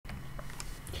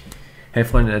Hey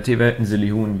Freunde der T-Welten,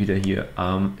 Silly wieder hier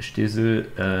am Stissel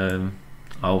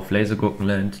auf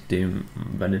Lasergurkenland, dem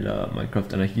Vanilla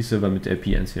Minecraft Anarchy Server mit der IP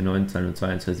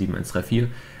 149.202.127.134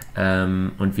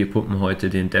 und wir pumpen heute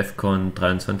den Defcon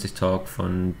 23 Talk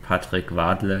von Patrick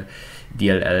Wadle,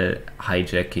 DLL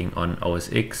Hijacking on OS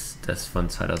X, das von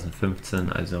 2015,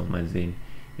 also mal sehen,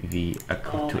 wie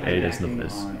aktuell das noch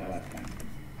ist.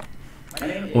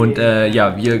 Und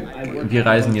ja, wir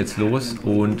reisen jetzt los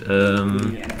und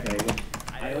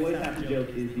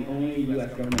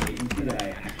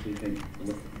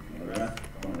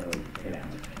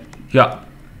ja,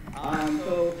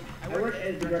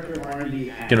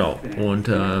 genau, und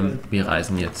wir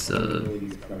reisen jetzt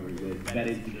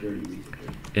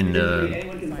in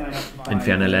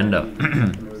ferne Länder.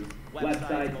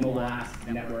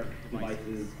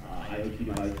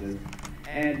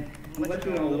 And let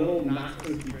you know a little not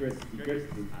so secrets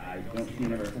I don't see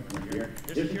in every customer here.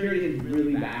 Their security is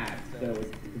really bad, so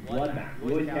it's a bloodbath.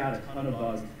 We always got a ton of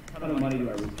bugs, a ton of money to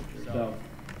our researchers. So,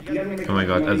 oh mein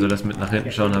Gott, also das mit nach hinten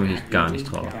schauen habe ich echt gar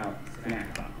nicht drauf.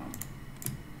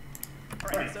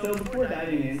 Alright, so before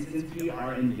diving in, since we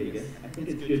are in Vegas, I think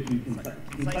it's good to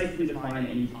concisely define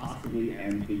any possibly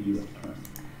ambiguous terms.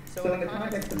 So in the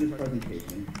context of this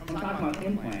presentation, I'm talking about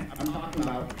implant, I'm talking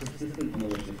about persistent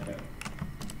malicious code.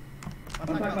 I'm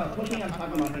talking about hooking, I'm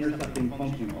talking about intercepting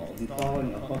function calls,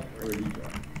 installing a hook or a decoy.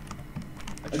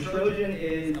 A Trojan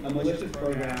is a malicious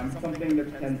program, something that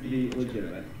pretends to be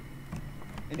legitimate.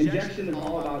 Injection is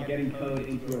all about getting code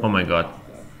into a oh my God.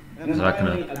 And then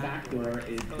finally, a backdoor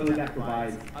is code that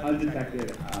provides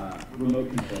undetected remote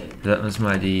control. Sollten wir uns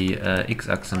mal die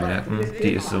X-Achse merken,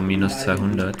 die ist so minus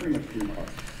 200. We're going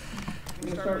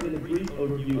to start with a brief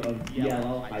overview of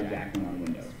DLL hijacking on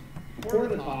Windows. Before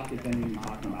the talk is going to be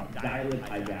talking about dilate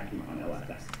hijacking on OS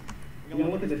X. We're going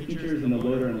to look at the features in the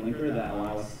loader and linker that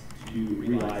allow us to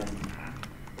realize this attack.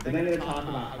 We're then going to talk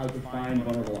about how to find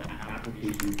vulnerable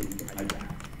applications that you can hijack.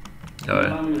 And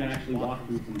finally, we're going to actually walk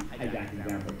through some hijack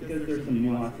examples because there's some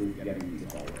nuances to getting these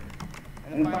all right.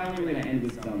 And then finally, we're going to end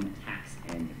with some tax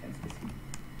and defense systems.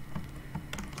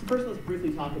 So first, let's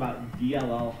briefly talk about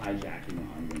DLL hijacking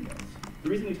on Windows. The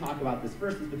reason we talk about this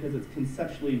first is because it's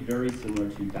conceptually very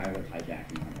similar to dilate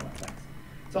hijacking on OS X.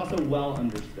 It's also well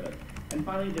understood. And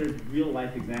finally, there's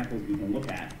real-life examples we can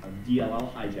look at of DLL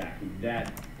hijacking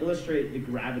that illustrate the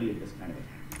gravity of this kind of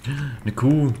attack.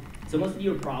 Cool. So most of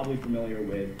you are probably familiar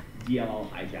with DLL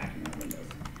hijacking on Windows.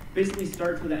 Basically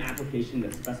starts with an application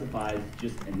that specifies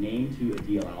just a name to a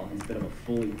DLL instead of a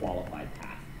fully qualified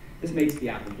path. This makes the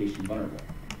application vulnerable.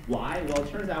 Why? Well,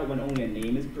 it turns out when only a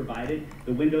name is provided,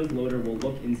 the Windows loader will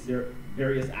look in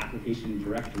various application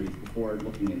directories before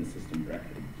looking in the system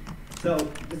directory. So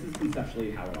this is conceptually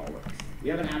how it all works. We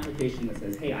have an application that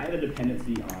says, hey, I have a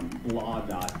dependency on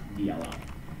blah.dll.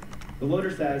 The loader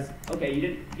says, okay, you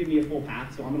didn't give me a full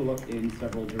path, so I'm going to look in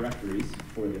several directories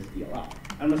for this DLL.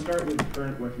 I'm going to start with the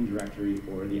current working directory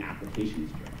or the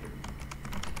applications directory,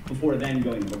 before then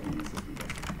going and looking in the system directory.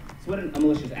 So what a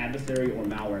malicious adversary or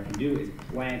malware can do is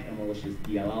plant a malicious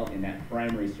DLL in that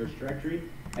primary search directory,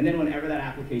 and then whenever that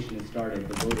application is started,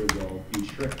 the loader will be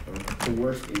tricked or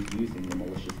coerced into using the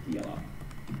malicious DLL.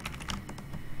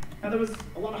 Now there was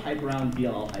a lot of hype around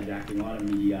DLL hijacking, a lot of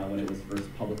media when it was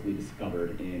first publicly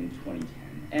discovered in 2010.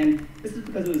 And this is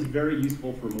because it was very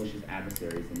useful for malicious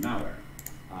adversaries and malware.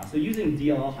 So using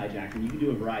DLL hijacking, you can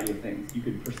do a variety of things. You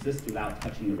could persist without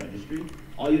touching the registry.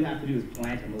 All you have to do is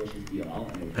plant a malicious DLL.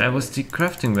 And That was the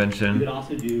crafting mention. You could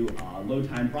also do load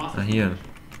time processing. Here.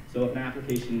 So if an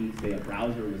application, say a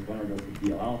browser, was vulnerable to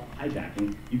DLL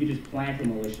hijacking, you could just plant a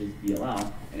malicious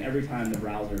DLL, and every time the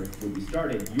browser would be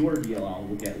started, your DLL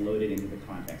will get loaded into the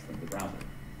context of the browser.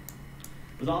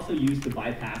 It was also used to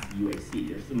bypass UAC.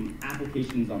 There's some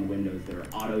applications on Windows that are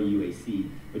auto UAC,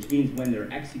 which means when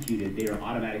they're executed, they are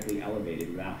automatically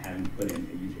elevated without having to put in a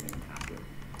username and password.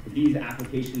 If these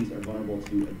applications are vulnerable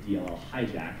to a DLL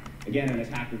hijack, again, an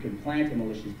attacker can plant a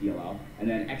malicious DLL and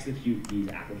then execute these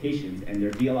applications, and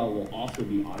their DLL will also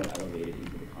be auto-elevated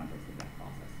into the context of that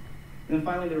process. And then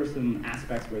finally, there were some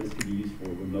aspects where this could be used for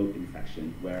remote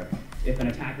infection, where if an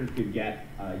attacker could get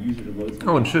a user to load something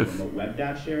ein Schiff. remote web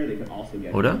dash share, they could also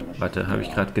get Oder? Warte, habe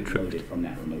ich gerade getrippt.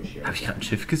 Habe ich gerade ein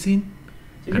Schiff gesehen?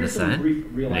 So Kann here's das some sein? brief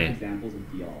real-life Nee. examples of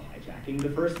DLL hijacking. The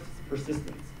first is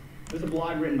persistence. There's a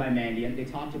blog written by Mandy, and they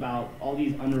talked about all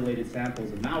these unrelated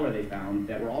samples of malware they found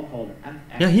that were all called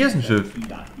Ja, hier ist ein Schiff.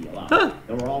 fx.dll, Huh.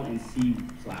 that were all in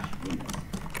C/Windows.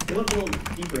 They looked a little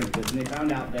deeper into this, and they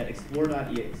found out that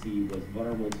Explorer.exe was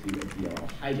vulnerable to a DLL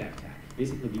hijack attack.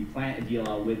 Basically, if you plant a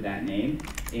DLL with that name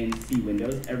in C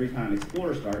Windows, every time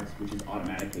Explorer starts, which is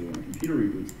automatically when the computer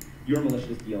reboots, your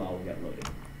malicious DLL will get loaded.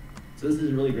 So this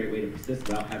is a really great way to persist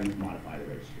without having to modify the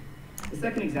registry. The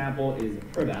second example is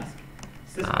Probesk.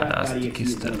 Sysgraph.exe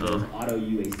is one of those auto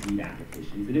UAC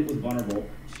applications, and it was vulnerable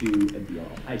to a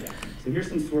DLL hijacking. So here's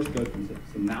some source code from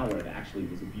some malware that actually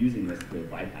was abusing this to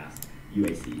bypass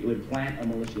UAC. It would plant a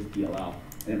malicious DLL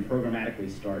and then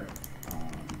programmatically start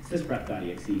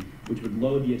sysgraph.exe, which would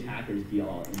load the attacker's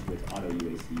DLL into its auto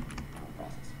UAC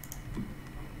process.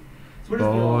 So where does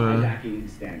DLL hijacking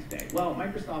stand today? Well,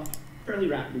 Microsoft fairly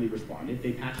rapidly responded.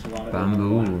 They patched a lot of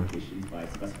applications by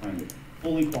specifying the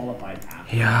fully qualified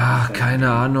path. Ja, keine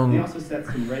Ahnung. They also set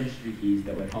some registry keys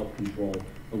that would help control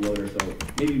the loader, so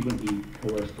maybe you wouldn't be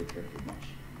coerced or tricked as much.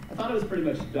 I thought it was pretty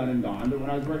much done and gone, but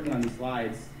when I was working on these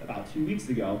slides about 2 weeks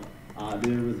ago,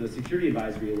 there was a security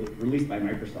advisory released by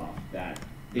Microsoft that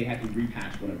they had to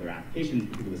repatch one of their applications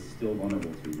because it was still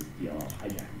vulnerable to this DLL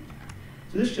hijacking attack.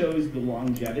 So this shows the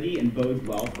longevity and bodes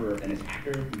well for an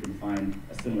attacker who can find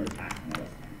a similar attack on OS X.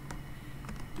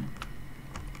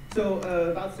 So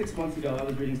about 6 months ago, I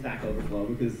was reading Stack Overflow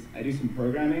because I do some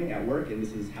programming at work, and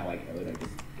this is how I code. I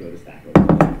just go to Stack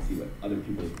Overflow and see what other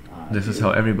people This is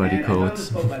how everybody codes. I found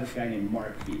this quote by this guy named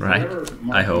Mark B. So right?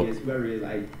 Mark I hope. Whoever he is,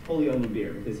 I totally owe him a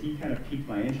beer because he kind of piqued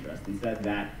my interest and said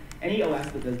that any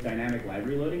OS that does dynamic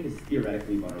library loading is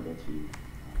theoretically vulnerable to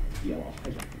DLL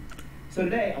hijacking. So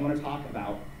today, I want to talk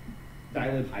about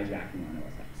dilib hijacking on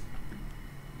OS X.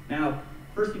 Now,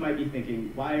 first you might be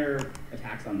thinking, why are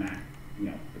attacks on Mac,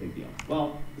 a big deal?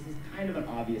 Well, this is kind of an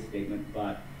obvious statement,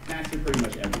 but Macs are pretty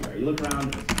much everywhere. You look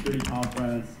around at a security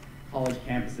conference, college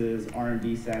campuses,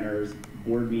 R&D centers,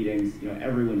 board meetings,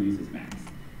 everyone uses Macs.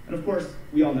 And of course,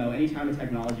 we all know anytime a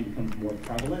technology becomes more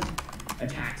prevalent,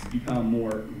 attacks become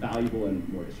more valuable and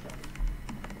more destructive.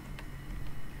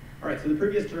 All right, so the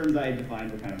previous terms I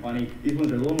defined were kind of funny. These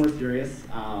ones are a little more serious,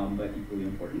 but equally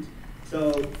important.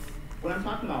 So when I'm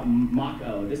talking about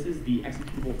Mach-O, this is the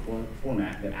executable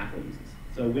format that Apple uses.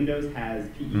 So Windows has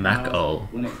PE files,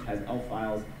 Linux has L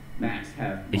files, Macs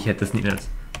have Ich hätte das nie als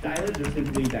Dilibs are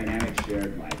simply dynamic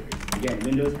shared libraries. Again,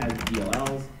 Windows has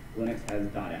DLLs, Linux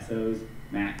has .sos,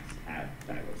 Macs have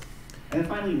dilibs. And then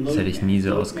finally, load commands.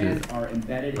 Load commands are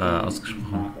embedded in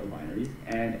Mach-O binaries,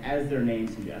 and as their name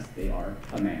suggests, they are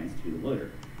commands to the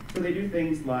loader. So they do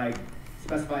things like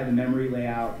specify the memory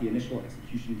layout, the initial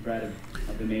execution thread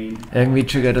of the main. Irgendwie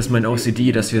triggert das mein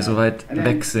OCD, dass wir so weit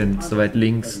weg sind, so weit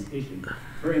links.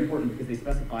 Very important because they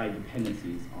specify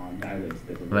dependencies on dilibs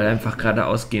that Weil einfach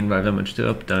geradeaus gehen, weil wenn man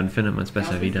stirbt, dann findet man es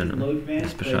besser wieder. Ne?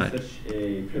 Ist Bescheid.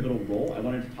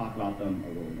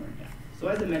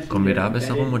 Kommen wir da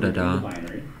besser rum oder da?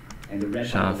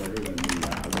 Scharf.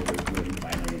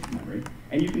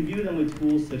 And you can view them with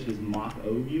tools such as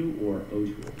Mach-O view or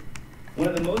O-tool. One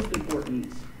of the most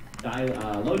important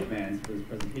load commands for this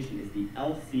presentation is the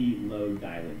LC load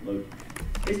dilib load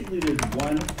command. Basically, there's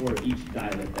one for each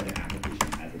dilib that an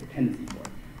application has a dependency for.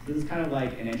 So this is kind of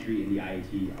like an entry in the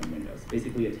IAT on Windows.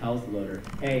 Basically, it tells the loader,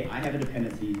 hey, I have a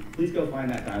dependency. Please go find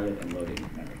that dilib and load it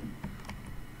into memory.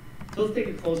 So let's take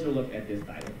a closer look at this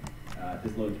dilib,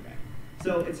 this load command.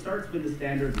 So it starts with the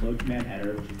standard load command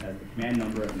header, which has the command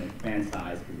number and the command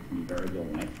size, because it can be variable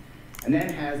in length, and then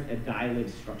has a dilib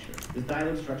structure. This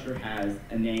dilib structure has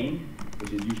a name,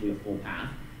 which is usually a full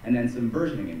path, and then some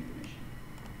versioning information.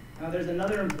 Now there's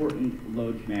another important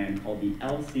load command called the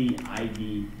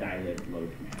LCID dilib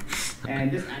load command.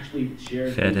 And this actually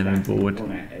shares the exact same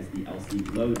format as the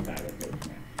LC load dilib load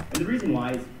command. And the reason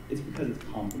why is it's because it's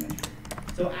complementary.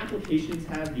 So applications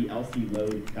have the LC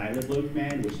load dilib load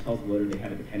command, which tells the loader they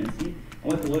have a dependency.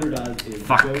 And what the loader does is it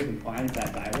goes and finds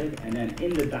that dilib, and then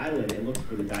in the dilib, it looks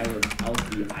for the dilib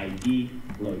LCID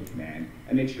load command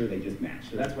and makes sure they just match.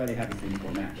 So that's why they have the same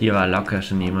format. Hier war locker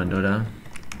schon jemand, oder?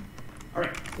 All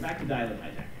right, so back to dilib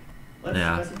hijacking. Let's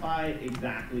specify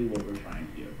exactly what we're trying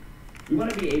to do. We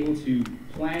want to be able to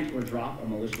plant or drop a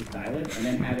malicious dilib and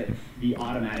then have it be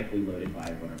automatically loaded by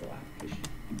a vulnerable application.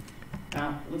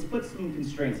 Now, let's put some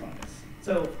constraints on this.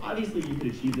 So obviously you could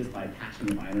achieve this by patching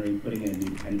the binary, putting in a new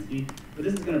dependency, but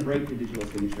this is going to break the digital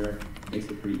signature, makes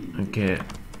it pretty easy. Okay.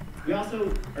 We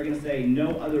also are going to say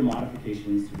no other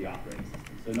modifications to the operating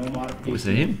system. So no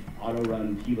modifications,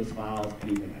 auto-run keyless files,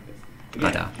 anything like this.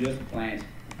 Again, just plant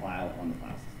a file on the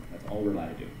file system. That's all we're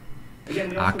allowed to do. Again,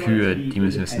 we also Kühe, die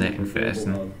müssen wir snacken für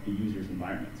Essen. Of the user's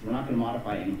environment. So we're not going to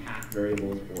modify any path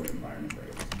variables or environment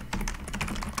variables.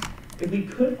 If we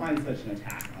could find such an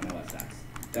attack on OS X,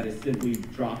 that is simply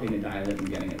dropping a dilib and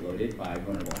getting it loaded by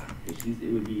vulnerable applications,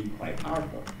 it would be quite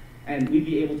powerful. And we'd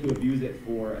be able to abuse it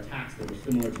for attacks that were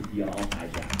similar to DLL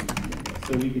hijacking.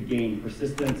 So we could gain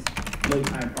persistence, load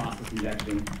time process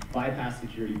injection, bypass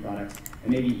security products,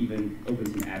 and maybe even open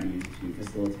some avenues to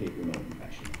facilitate remote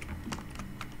infection.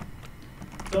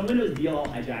 So in Windows, DLL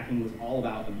hijacking was all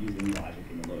about abusing logic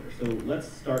in the loader. So let's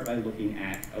start by looking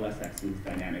at OSX's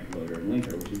dynamic loader and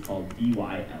linker, which is called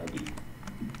DYLD.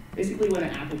 Basically, when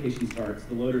an application starts,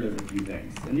 the loader does a few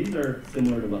things. And these are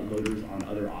similar to what loaders on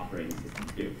other operating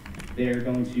systems do. They're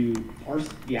going to parse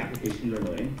the application they're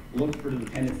loading, look for the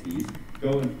dependencies,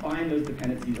 go and find those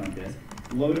dependencies on disk,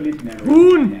 load them into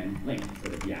memory, and then link so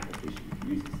that the application can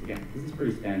use this. Again, this is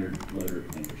pretty standard loader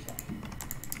linker stuff.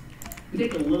 If we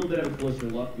take a little bit of a closer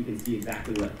look, we can see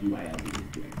exactly what DYLD is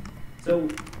doing. So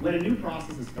when a new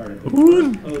process is started, the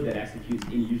first code that executes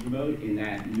in user mode in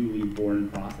that newly born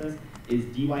process is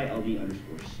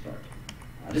DYLD_start.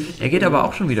 Geht aber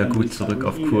auch schon wieder gut zurück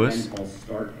auf Kurs.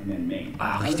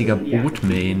 Ah, richtiger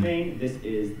Boot-Main.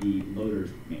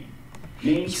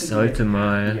 Ich sollte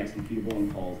mal...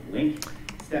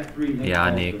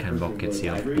 Ja, nee, kein Bock jetzt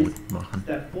hier auf Boot machen.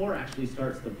 Step 4 actually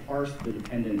starts to parse the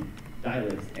dependent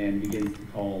dilibs and begins to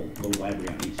call load library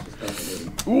on each to start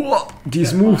the loading.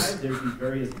 These moves. There's these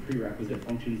various prerequisite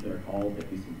functions that are called that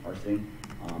do some parsing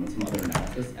and some other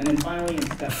analysis. And then finally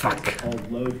in step 6 it's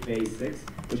called load phase 6,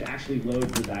 which actually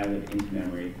loads the dilib into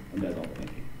memory and does all the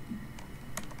linking.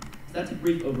 So that's a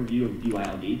brief overview of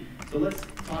DYLD. So let's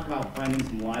talk about finding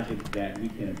some logic that we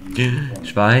can abuse.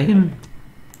 Schwein.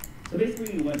 So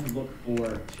basically we want to look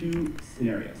for two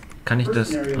scenarios. Kann ich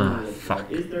das? Ah,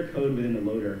 fuck. Is there code within the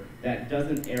loader that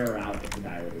doesn't error out if the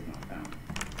dilib is not found?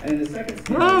 And in the second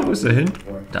scenario, wo ist er hin?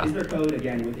 Da. Is there code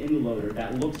again within the loader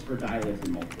that looks for dilibs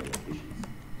in multiple locations?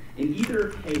 In either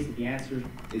case, if the answer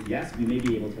is yes, we may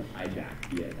be able to hijack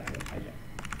via dilib hijack.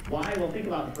 Why? Well, think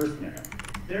about the first scenario.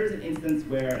 There's an instance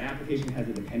where an application has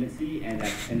a dependency and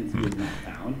that dependency is not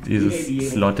found.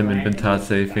 Dieses Slot im Inventar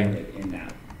Saving.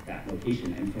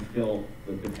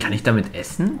 Kann ich damit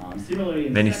essen?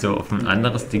 Wenn ich so auf ein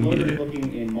anderes Ding gehe?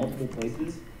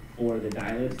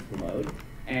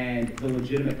 And the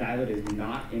legitimate dilib is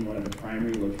not in one of the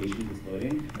primary locations it's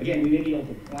loading. Again, we may be able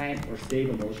to plant or save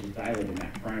a malicious dilib in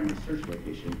that primary search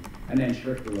location and then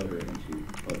trick the loader into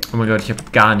loading. Oh mein Gott, ich habe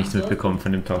gar nichts mitbekommen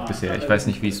von dem Talk bisher. Ich weiß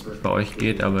nicht, wie es bei euch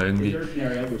geht, aber irgendwie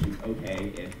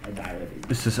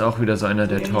ist es auch wieder so einer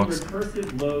der Talks,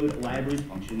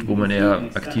 wo man eher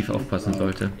aktiv aufpassen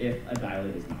sollte.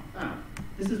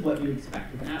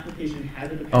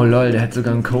 Oh lol, der hat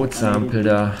sogar ein Code-Sample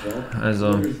da.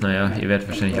 Also, naja, ihr werdet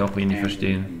wahrscheinlich auch wenig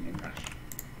verstehen.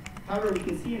 However, we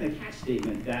can see in the catch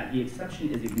statement that the exception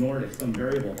is ignored if some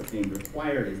variable that's being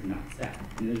required is not set.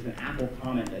 And there's an Apple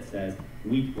comment that says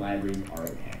weak libraries are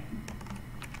okay.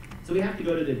 So we have to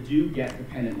go to the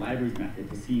do-get-dependent libraries method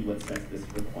to see what sets this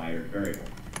required variable.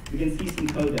 We can see some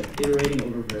code that's iterating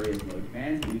over various load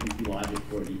commands, and we can see logic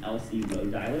for the LC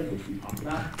load dilib, which we talked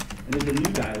about. And there's a new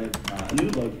dilib, a new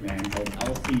load command called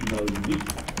LC load weak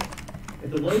dilib. If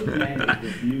the load command is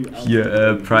this new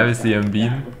LC privacy dilib,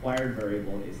 that required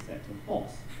variable is set to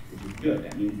false, which is good.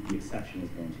 That means the exception is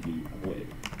going to be avoided.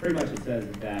 Pretty much it says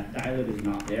that dilib is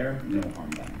not there, no harm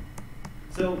done.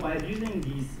 So by using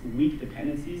these weak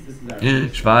dependencies, this is our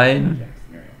Schwein.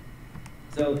 scenario.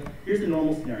 So here's the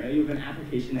normal scenario. You have an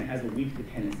application that has a weak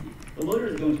dependency. The loader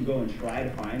is going to go and try to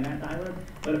find that dilib,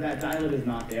 but if that dilib is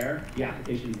not there, the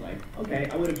application's like, okay,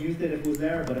 I would have used it if it was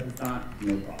there, but if it's not,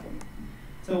 no problem.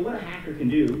 So what a hacker can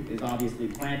do is obviously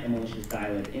plant a malicious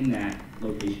dilib in that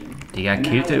location. Digga,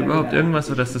 killt der überhaupt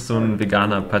irgendwas oder ist das so ein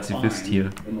veganer Pazifist hier?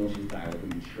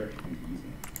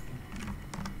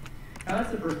 Now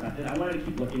that's the first method. I wanted to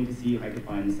keep looking to see if I could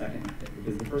find the second method,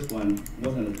 because the first one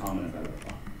wasn't as common as I would have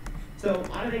thought. So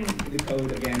auditing the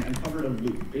code, again, uncovered a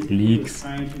loop. Basically, it was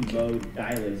trying to load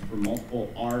dilibs for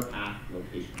multiple R path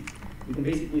locations. We can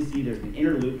basically see there's an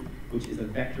inner loop, which is a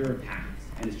vector of paths,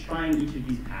 and it's trying each of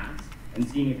these paths and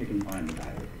seeing if it can find the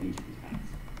dilib in each of these paths.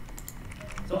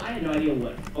 So I had no idea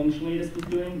what functionally this was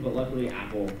doing, but luckily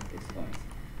Apple explains.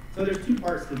 So there's two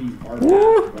parts to these R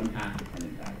path, run path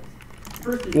dependent dilibs.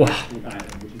 First is the actual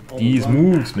dilib, which is called these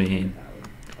moves, man.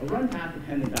 A run path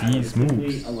dependent dilib is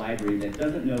simply a library that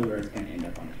doesn't know where it's going to end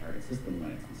up on a target system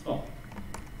when it's installed.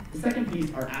 The second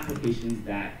piece are applications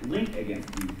that link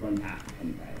against these run path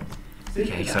dependent dilibs.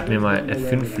 Ja, ich sag mir mal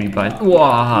F5 Rebind.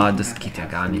 Wow, das geht ja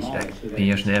gar nicht. Da bin ich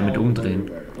ja schnell mit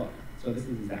umdrehen. So this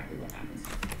is exactly what happens.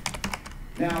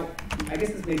 Now, I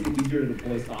guess this makes it easier to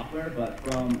deploy software, but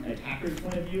from an attacker's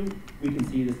point of view, we can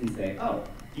see this and say, oh,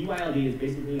 DYLD is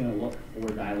basically going to look for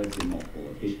dilibs in multiple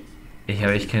locations. Ich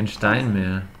habe echt keinen Stein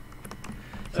mehr.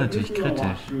 Das ist natürlich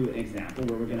kritisch. Through an example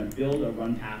where we're going to build a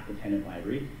run path dependent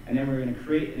library, and then we're going to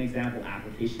create an example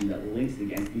application that links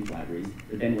against these libraries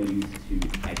that then we'll use to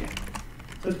hijack.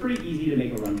 So it's pretty easy to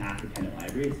make a run path dependent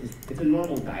library. It's a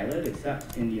normal dialog,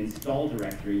 except in the install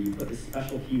directory you put this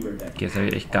special keyword that. Okay, jetzt habe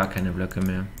ich echt gar keine Blöcke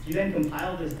mehr. You then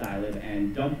compile this dialog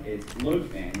and dump its load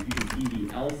command. You can see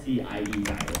the lcid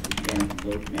dialog, which again is the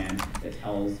load command that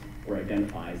tells or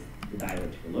identifies the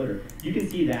dialog to the loader. You can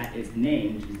see that its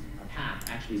name, which is a path,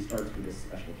 actually starts with this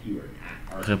special keyword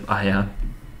at RIP Eier.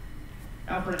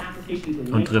 Now for an application to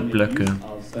Und link RIP the use Blöcke.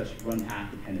 of such run path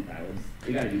dependent dialogs,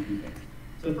 you got to do two things.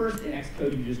 So first, in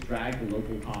Xcode, you just drag the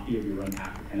local copy of your run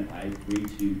path dependent library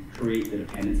to create the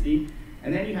dependency.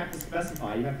 And then you have to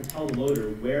specify, you have to tell the loader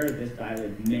where this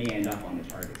dialog may end up on the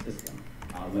target system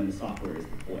when the software is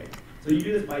deployed. So you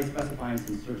do this by specifying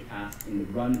some search paths in the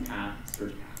run path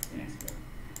search path in Xcode.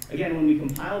 Again, when we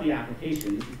compile the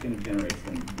application, this is going to generate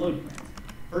some load commands.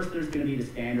 First, there's going to be the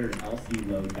standard lc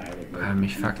load dialog.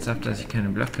 Mich fuckt's ab, dass ich keine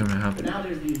Blöcke mehr habe. But now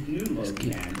there's these new load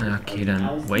commands. Okay,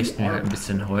 dann wasten wir halt ein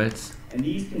bisschen Holz. And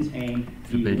these contain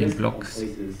For the building list blocks. of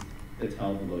places that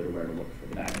tell the loader where to look for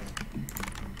the dialogs.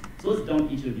 So let's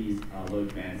dump each of these load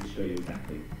commands to show you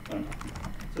exactly what I'm talking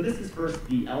about. So this is first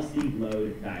the lc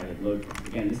load dialog load command.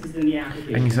 Again, this is in the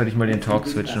application. Eigentlich sollte ich mal den Talk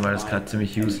switchen, weil das gerade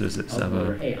ziemlich useless ist,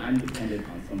 aber Hey, I'm dependent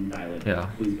on some dialog. Ja.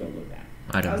 Please go load that.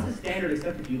 I don't Now know. this is standard,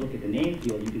 except if you look at the name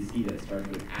field, you can see that it starts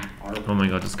with @r. Oh mein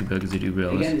Gott, das Gebirge sieht übel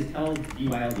aus. Again, this tells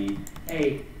BYLD,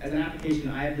 hey, as an application,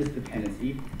 I have this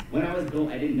dependency. When I was built,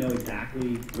 I didn't know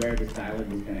exactly where this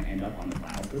dialog was going to end up on the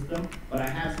file system, but I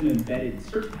have some embedded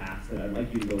search paths that I'd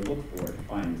like you to go look for to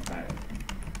find this dialog.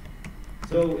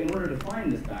 So in order to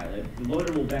find this dialog, the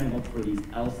loader will then look for these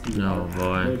lc Oh,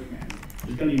 boy. load commands.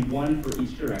 There's going to be one for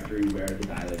each directory where the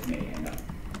dialog may end up.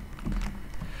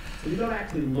 So if we go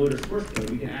back to the loader source code,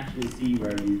 we can actually see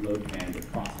where these load commands are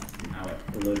processed and how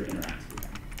the loader interacts with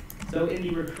them. So in the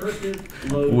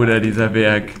recursive load, Oder dieser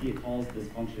Berg. it calls this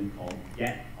function called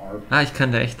getRpath. Ah, ich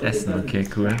kann da echt essen, okay,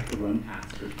 cool. The run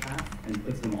path search path and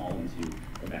puts them all into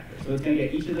a vector. So it's going to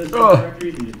get each of those Oh.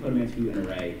 directories and just put them into an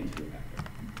array into a vector.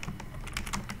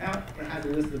 Now it has a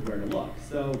list of where to look.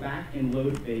 So back in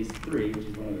load phase 3, which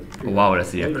is one of those. Wow,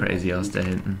 das sieht ja crazy aus da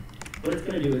hinten. What it's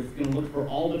going to do is it's going to look for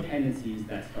all dependencies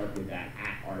that start with that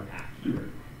 @rpath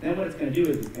keyword. Then what it's going to do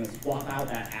is it's going to swap out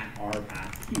that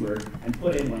 @rpath keyword and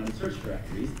put in one of the search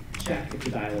directories, check if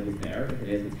the dialog is there. If it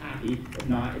is, it's happy. If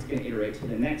not, it's going to iterate to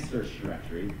the next search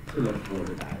directory to look for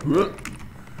the dialog.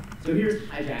 So here's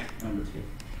hijack number 2.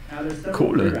 Now there's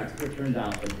several Kohle. prereqs, but it turns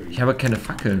out they're pretty. Ich habe keine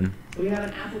Fackeln. So we have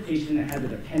an application that has a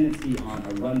dependency on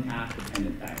a run path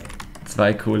dependent dialog.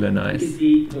 2 Kohle, You nice. can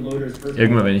see the loader's first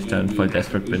Irgendwann, wenn ich dann in voll the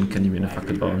desperate bin, kann ich mir eine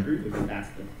Fackel bauen. application because that's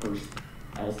the first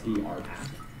LCR path.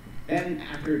 Then,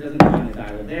 after it doesn't find the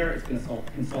dialog there, it's going to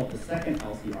consult the second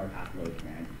LCR path load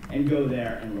command and go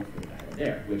there and look for the dialog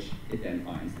there, which it then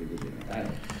finds the legitimate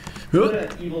dialog. So what an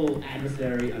evil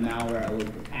adversary, a malware, a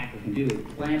local attacker can do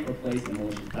is plant or place a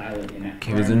malicious dialog in that.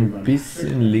 Okay, wir sind ein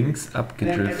bisschen links Then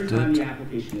every time abgedriftet. the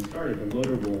application is started, the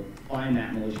loader will find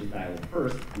that malicious dialog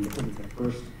first, and because it's the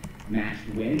first matched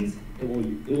wins, it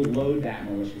will load that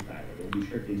malicious dialog. It will be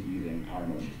tricked into using our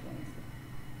malicious one instead.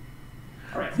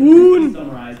 All right, so to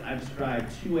summarize, I've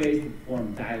described 2 ways to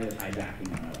perform dialog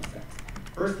hijacking on OS X.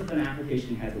 First, if an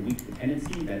application has a weak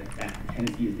dependency, that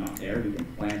dependency is not there, we can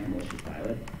plant a malicious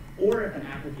dialog. Or if an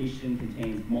application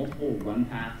contains multiple run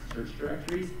path search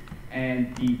directories,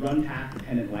 and the run path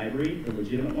dependent library, the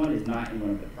legitimate one, is not in one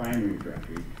of the primary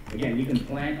directories. Again, we can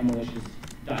plant a malicious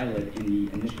dialog in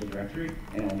the initial directory,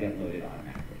 and it'll get loaded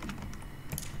automatically.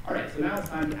 All right, so now it's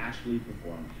time to actually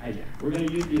perform hijack. We're going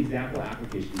to use the example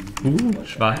application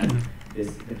Schwein. this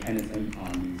dependency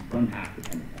on these run path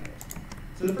dependent dialogs.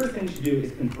 So the first thing we should do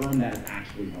is confirm that it's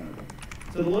actually vulnerable.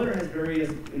 So the loader has various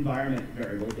environment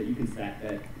variables that you can set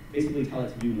that basically tell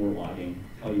it to do more logging,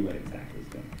 tell you what exactly it's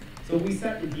doing. So we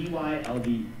set the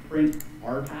DYLD print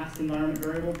rpath environment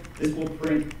variable. This will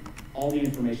print all the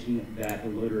information that the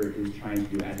loader is trying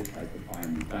to do as it tries to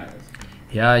find these dialogs.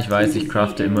 Ja, ich weiß, ich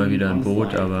crafte immer wieder ein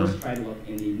Boot, aber First tried to look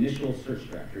in the initial search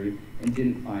directory and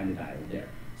didn't find the dialog there.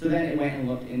 So then it went and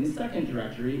looked in the second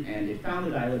directory and it found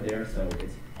the dialog there, so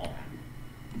it's all happy.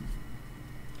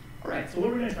 All right, so what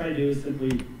we're going to try to do is simply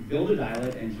build a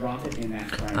dialog and drop it in that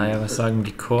primary ja, was search. sagen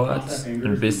die Chords?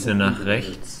 Ein bisschen nach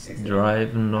rechts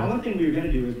driven Now, noch. one thing we're going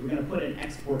to do is we're going to put an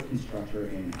export constructor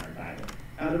in our dialog.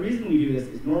 Now, the reason we do this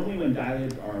is normally when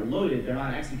dialogs are loaded, they're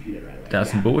not executed right away. Da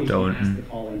ist ein Boot da The application has unten. to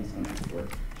call in some export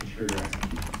to trigger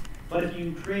execution. But if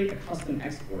you create a custom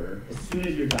exporter, as soon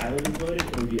as your dialog is loaded,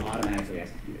 it will be automatically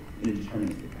executed in a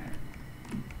deterministic manner.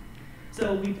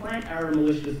 So we plant our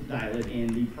malicious dialog in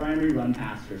the primary run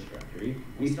path search directory.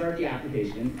 We start the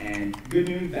application, and good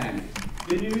news, bad news.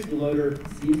 Good news, the loader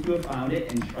seems to have found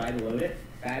it and tried to load it.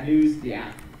 Bad news, the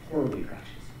app horribly crashes.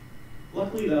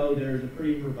 Luckily though, there's a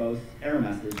pretty verbose error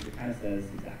message that kind of says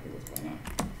exactly what's going on.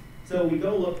 So we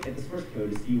go look at the source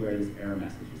code to see where this error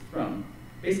message is from.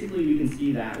 Basically, we can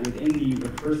see that within the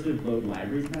recursive load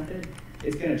libraries method,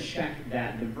 it's going to check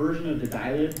that the version of the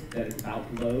dilib that it's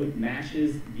about to load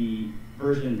matches the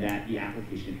version that the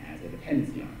application has a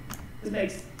dependency on. This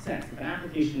makes sense. If an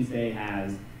application, say,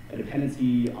 has a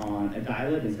dependency on a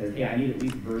dilib and says, hey, I need at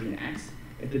least version X,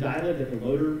 if the dilib that the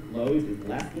loader loads is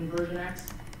less than version X,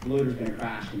 the loader's going to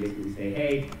crash and basically say,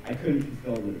 hey, I couldn't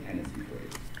fulfill the dependency for you.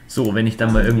 So, wenn ich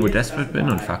dann mal irgendwo desperate bin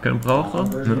und Fackeln brauche,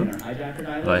 ne,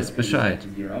 weiß Bescheid.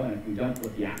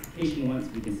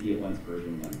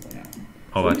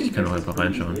 Oh, warte, ich kann auch einfach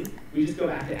reinschauen. We just go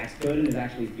back to Xcode and there's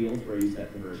actually fields where you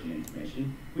set the version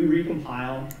information. We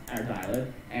recompile our dilib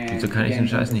and so kann ich den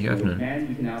Scheiß nicht öffnen.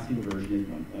 we can now see the version is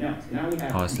 1.0. So now we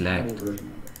have oh, es laggt.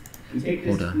 We take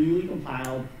this newly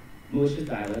compiled malicious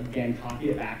dilib, again,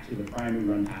 copy it back to the primary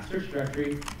run path search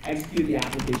directory, execute the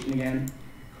application again,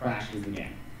 crashes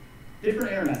again.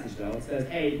 Different error message though, it says,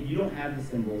 hey, you don't have the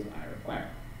symbols I require.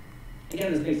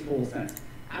 Again, this makes total sense.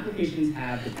 Applications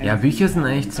have ja, Bücher sind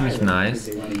eigentlich ziemlich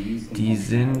nice. Die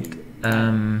sind,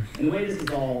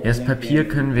 das Papier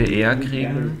können wir eher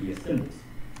kriegen.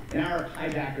 In our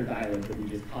hijacker dilib that we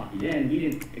just copied in, we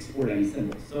didn't export any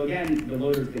symbols. So again, the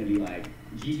loader is going to be like,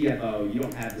 GTFO, you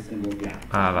don't have the symbols yet.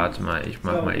 Ah, warte mal, ich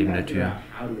mach mal eben eine Tür.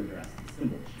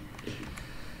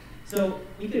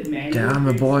 Der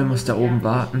arme Boy muss da oben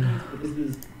warten. This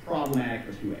is problematic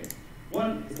for two ways.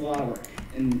 One, it's a lot of work,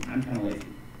 and I'm kind of lazy.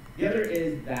 The other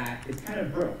is that it's kind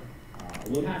of broke.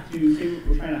 We'll have to, say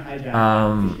we're trying to hijack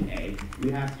application A,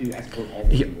 we have to export all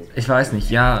the symbols. Ich weiß nicht,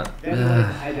 ja. Then we'll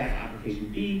have to hijack application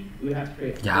B, we have to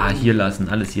create. Ja, hier lassen,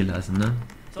 alles hier lassen, ne?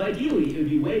 So ideally, it would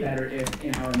be way better if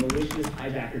in our malicious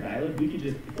hijacker dilib, we could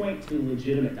just point to the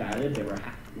legitimate dilib that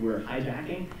we're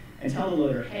hijacking and tell the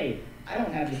loader, hey, I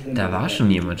don't have this. Da war schon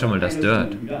jemand, schau mal, das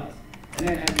Dirt. And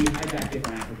then as we hijack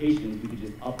different applications, we could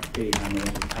just update our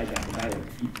malicious hijacker dilib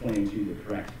to keep pointing to the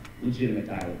correct legitimate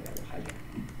dilib that we're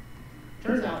hijacking.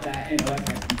 Turns out that in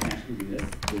OSX you can actually do this.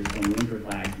 There's some linker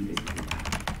flags you basically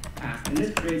pass. And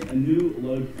this creates a new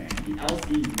load command, the LC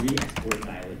re-export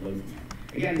dilib load command.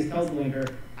 Again, this tells the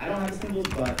linker, I don't have the symbols,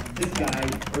 but this guy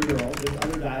or girl, this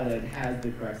other dilib has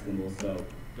the correct symbols, so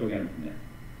go get them from there.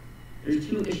 There's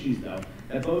two issues, though,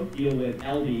 that both deal with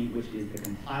LD, which is the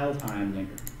compile time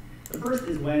linker. The first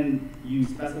is when you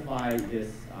specify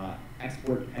this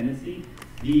export dependency,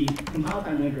 the compile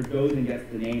time linker goes and gets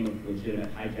the name of the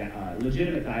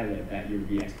legitimate dilib that you're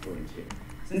re-exporting to.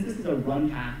 Since this is a run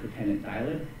path dependent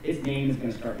dilib, its name is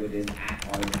going to start with this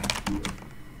 @r keyword.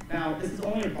 Now, this is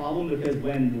only a problem because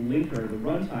when the linker, the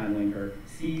runtime linker,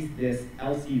 sees this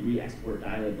LC re-export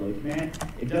dilib load command,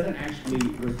 it doesn't actually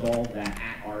resolve that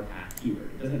 @rpath keyword.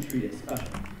 It doesn't treat it special.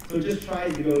 So it just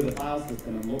tries to go to the file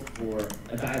system and look for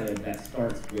a dilib that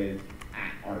starts with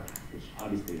 @rpath, which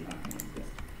obviously is not going to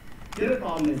exist. The other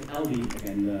problem is LD,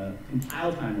 again, the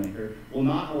compile time linker, will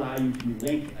not allow you to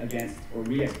link against or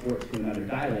re-export to another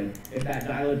dilib if that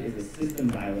dilib is a system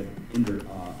dilib under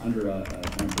an umbrella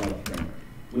framework,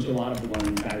 which a lot of the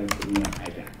ones dilibs that we want to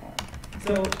hijack are.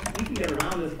 So we can get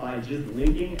around this by just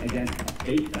linking against a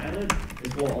fake dilib.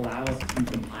 This will allow us to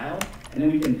compile, and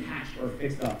then we can patch or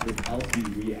fix up this LC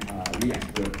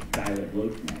re-export dilib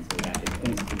load command so that it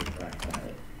points to the correct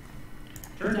dilib.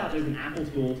 Turns out there's an Apple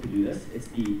tool to do this. It's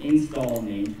the install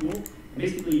name tool.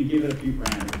 Basically, you give it a few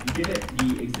parameters. You give it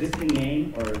the existing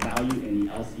name or value in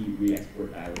the LC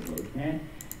re-export dilib load command.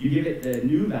 You give it the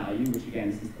new value, which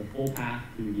again, this is the full path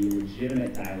to the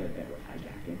legitimate dilib that we're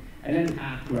hijacking, and then the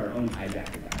path to our own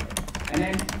hijacker dilib. And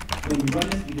then when we run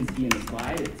this, you can see in the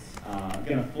slide, it's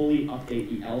going to fully update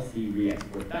the LC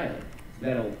re-export dilib. So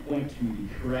that'll point to the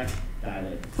correct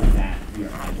dilib that we are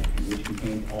hijacking, which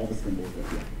contains all the symbols that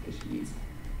the application needs.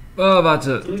 Oh, warte.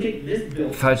 So we take this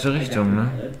build, falsche Richtung,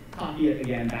 ne? Copy it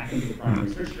again back into the primary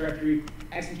search directory,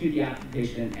 execute the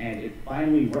application, and it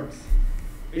finally works.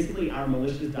 Basically, our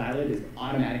malicious dilib is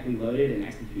automatically loaded and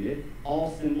executed.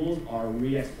 All symbols are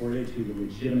re-exported to the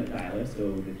legitimate dilib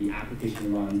so that the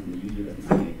application runs and the user doesn't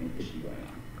see anything fishy going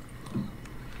on.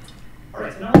 All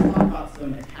right, so now let's talk about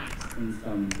some attacks and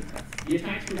some defense. The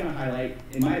attacks we're going to highlight,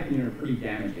 in my opinion, are pretty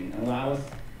damaging and allow us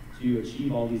to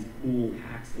achieve all these cool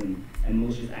hacks and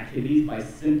malicious activities by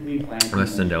simply planting Was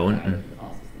ist denn da unten?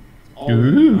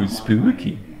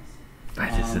 spooky.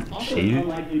 Was ist ein Also, Schild? it's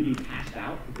unlikely to be patched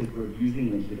out because we're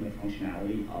using legitimate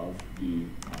functionality of the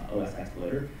OSX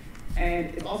loader.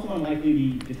 And it's also unlikely to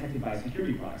be detected by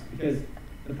security products because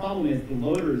the problem is the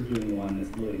loader is doing the one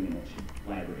that's loading the malicious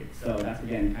library. So that's,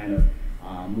 again, kind of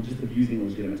which is abusing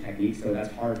legitimate techniques, so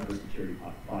that's hard for security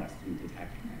products to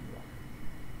detect and block.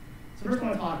 So first I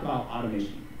want to talk about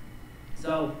automation.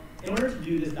 So in order to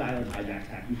do this dialed hijack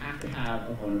attack, you have to have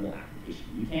a vulnerable application.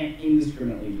 You can't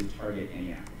indiscriminately just target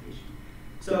any application.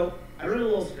 So I wrote a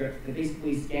little script that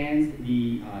basically scans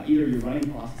the either your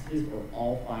running processes or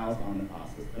all files on the file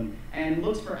system and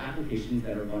looks for applications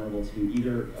that are vulnerable to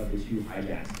either of the two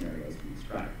hijack scenarios we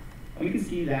described. And we can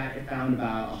see that it found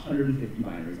about 150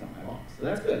 binaries on my box. So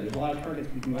that's good. There's a lot of targets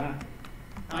we can go after.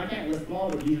 Now, I can't list them all,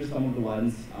 but these are some of the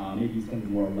ones, maybe some of the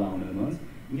more well-known ones.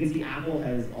 You can see Apple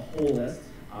has a whole list.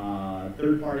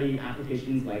 Third-party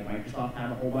applications like Microsoft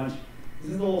have a whole bunch.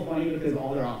 This is a little funny because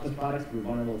all their Office products were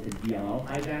vulnerable to DLL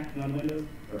hijacking on Windows.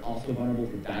 They're also vulnerable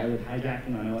to dialed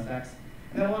hijacking on OS X.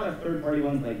 And then a lot of third-party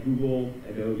ones like Google,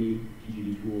 Adobe,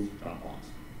 PGD Tools,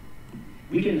 Dropbox.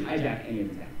 We can hijack any of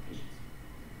these applications.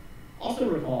 Also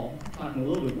recall, talking a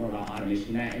little bit more about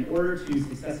automation, that in order to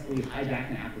successfully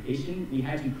hijack an application, we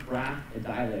had to craft a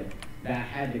dialog that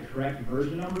had the correct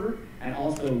version number and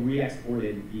also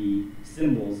re-exported the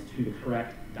symbols to the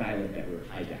correct dialog that we were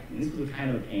hijacking. This was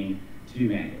kind of a pain to do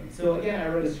manually. So again, I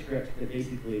wrote a script that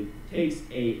basically takes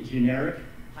a generic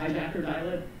hijacker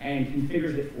dialog and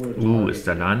configures it for the target ist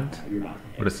da Land?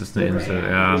 Oder ist das eine so Insel? for any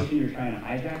Ja. application you're trying to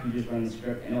hijack, you just run the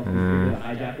script and it'll configure the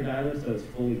hijacker dialog so it's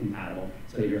fully compatible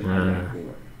so that your hijack will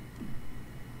work.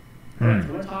 Alright, so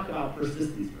we're going to talk about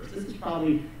persistence first. This is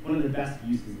probably one of the best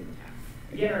uses of attack.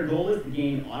 Again, our goal is to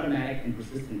gain automatic and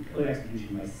persistent code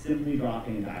execution by simply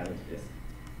dropping a dialog to disk.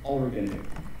 All we're going to do.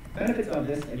 Benefits of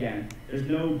this, again, there's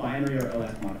no binary or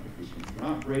OS modifications. We're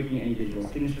not breaking any digital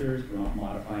signatures. We're not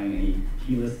modifying any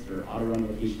key lists or auto-run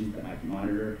locations that might be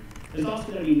monitored. There's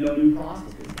also going to be no new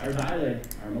processes. Our dialog,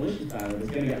 our malicious dialog, is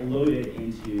going to get loaded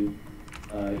into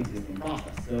existing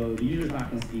process. So the user's not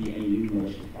going to see any new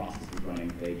malicious processes running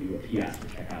if they do a PS or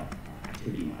check out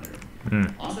activity monitor.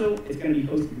 Also, it's going to be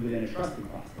hosted within a trusted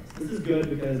process. This is good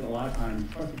because a lot of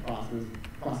times trusted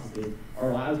processes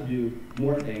are allowed to do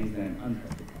more things than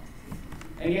untrusted processes.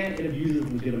 And again, it abuses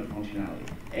legitimate functionality.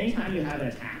 Anytime you have an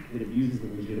attack that abuses the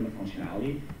legitimate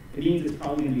functionality, it means it's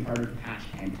probably going to be harder to patch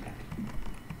and detect.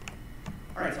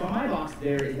 All right, so on my box,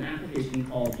 there is an application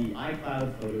called the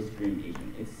iCloud Photo Stream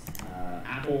Agent. It's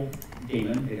Apple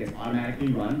daemon. It gets automatically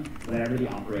run whenever the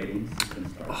operating system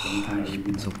starts. And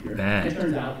it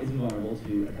turns out it's vulnerable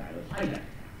to a dialog hijack.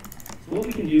 So what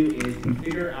we can do is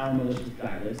configure our malicious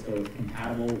dialog so it's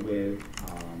compatible with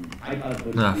iCloud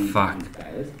Photo Stream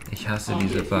dialogs. Ich hasse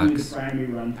diese Bugs.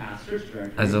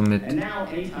 Also mit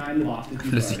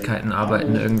Flüssigkeiten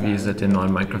arbeiten irgendwie seit der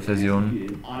neuen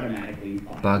Minecraft-Version.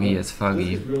 Buggy as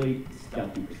fuggy.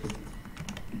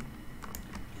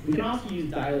 We can also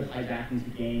use dialog hijacking to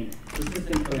gain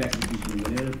persistent code execution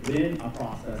within a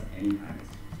process anytime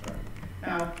it's started.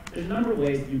 Now, there's a number of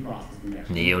ways to do process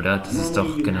injection. Nee, oder? Das ist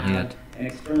doch generiert. An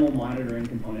external monitoring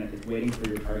component that's waiting for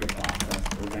your target process,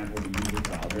 for example, the user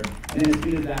browser. And then as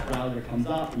soon as that browser comes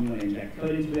up and you want to inject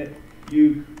code into it,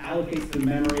 you allocate some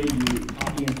memory, you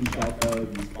copy in some shell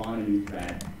code, you spawn a new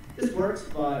thread. This works,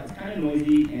 but it's kind of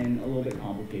noisy and a little bit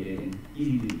complicated and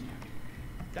easy to detect.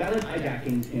 Dialog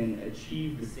hijacking can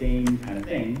achieve the same kind of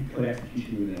thing, code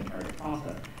execution within a target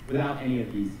process, without any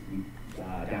of these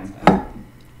downsides.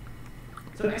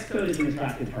 So Xcode is an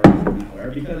attractive target for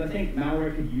malware because I think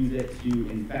malware could use it to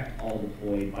infect all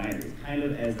deployed binaries, kind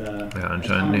of as a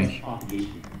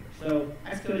propagation vector. So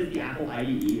Xcode is the Apple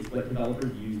IDE. It's what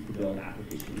developers use to build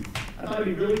applications. I thought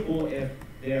it'd be really cool if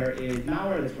there is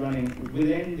malware that's running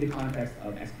within the context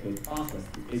of Xcode's process.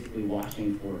 It's basically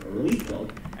watching for a release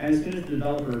build. And as soon as the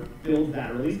developer builds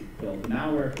that release build, the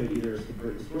malware could either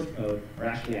subvert the source code or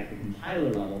actually at the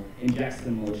compiler level inject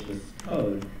some malicious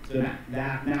code so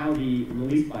that now the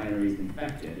release binary is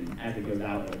infected, and as it goes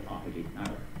out, it'll propagate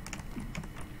malware.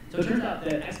 So it turns out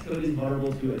that Xcode is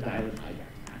vulnerable to a dialog hijack.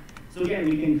 So again,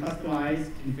 we can customize,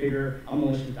 configure a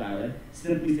malicious dialog,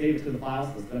 simply save it to the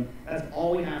file system. That's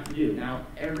all we have to do. Now,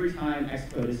 every time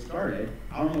Xcode is started,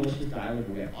 our malicious dialog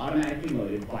will get automatically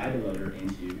loaded by the loader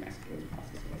into Xcode's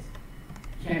process space.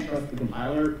 You can't trust the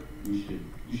compiler, you should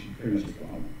pretty much just go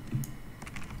home.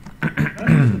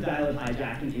 Another use of dialog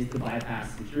hijacking is to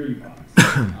bypass security products.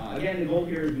 Again, the goal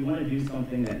here is we want to do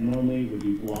something that normally would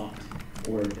be blocked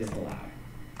or disallowed.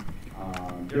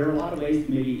 There are a lot of ways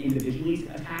to maybe individually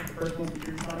attack personal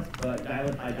security products, but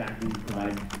dialog hijacking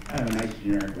provides kind of a nice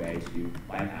generic way to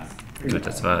bypass. Gut,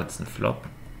 das war jetzt ein Flop.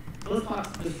 So let's talk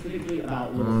specifically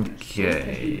about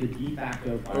okay. The de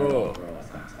facto firewall for OS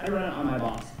X. I run it on my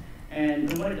box,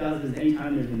 and what it does is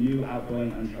anytime there's a new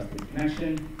outgoing untrusted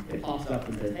connection, it pops up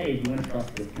and says, hey, do you want to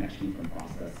trust this connection from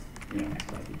process,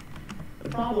 XYZ? The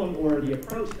problem or the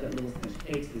approach that Little Snitch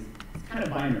takes is it's kind of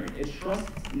binary. It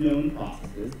trusts known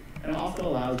processes and also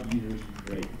allows users to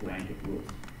create blanket rules.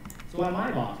 So on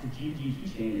my box, the GPG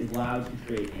keychain is allowed to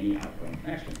create any outgoing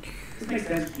connection. This makes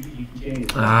sense. GPG keychain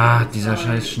is dieser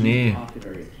scheiß Schnee. off to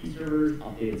various key servers,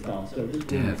 update itself. So this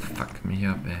really makes sense. Fuck me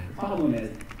up, ey. The problem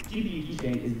is GPG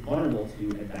keychain is vulnerable to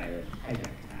a DLL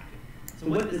hijack attack. So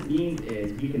what this means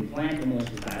is we can plant a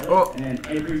malicious DLL, and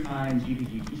then every time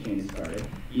GPG keychain is started,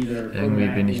 either irgendwie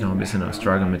bin ich noch ein bisschen am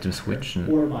Struggle mit dem Switchen.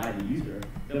 Or by the user,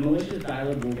 the malicious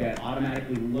DLL will get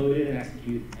automatically loaded and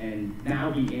executed and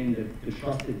now be in the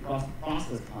trusted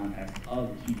process context of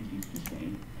GPG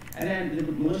keychain. And then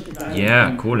the malicious DLL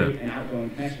can create an outgoing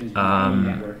connection to any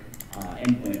network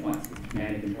endpoint at once, the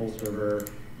command and control server,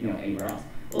 anywhere else.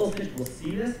 Little Snitch will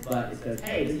see this, but it says,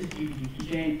 hey, this is GPG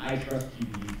keychain, I trust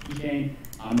GPG keychain,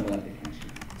 I'm going to let the connection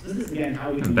out. So this is again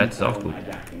how we can Bett ist auch gut.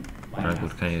 hijacking. Na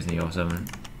gut, kann ich jetzt nicht aufsammeln.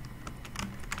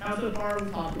 Now, so far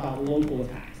we've talked about local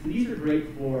attacks, and these are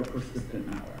great for persistent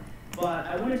malware. But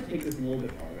I wanted to take this a little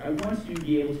bit farther. I want to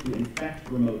be able to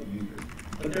infect remote users.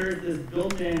 But there is this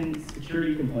built-in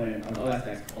security component of OS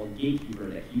X called Gatekeeper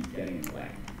that keeps getting in the way.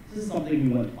 This is something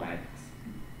we want to bypass.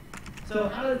 So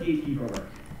how does Gatekeeper work?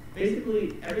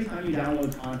 Basically, every time you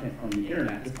download content from the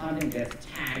internet, this content gets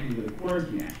tagged with a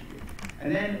quarantine attribute.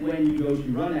 And then when you go to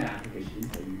run that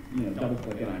application, so you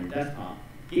double-click it on your desktop,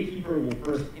 Gatekeeper will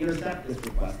first intercept this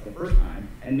request the first time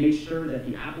and make sure that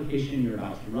the application you're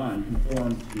about to run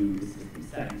conforms to the system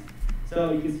settings.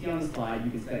 So you can see on the slide,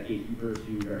 you can set Gatekeeper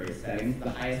to various settings,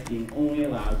 the highest being only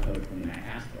allowed code from the Mac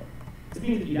App Store. This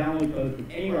means if you download code from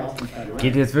anywhere else inside the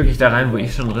Geht jetzt wirklich da rein, wo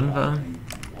ich schon drin war?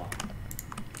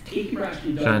 Gatekeeper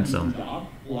actually does a job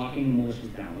blocking malicious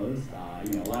downloads.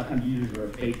 A lot of times users are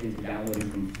faked into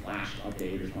downloading some Flash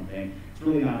update or something. It's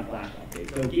really not a Flash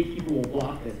update. So Gatekeeper will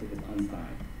block this if it's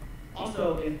unsigned.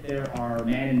 Also, if there are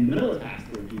man-in-the-middle attacks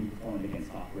that are being performed against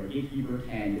software, Gatekeeper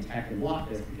can detect and block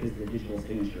this because the digital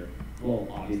signature will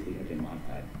obviously have been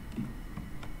modified.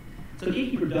 So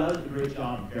Gatekeeper does a great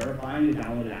job verifying the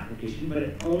downloaded application, but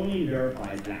it only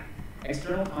verifies that.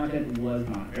 External content was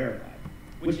not verified,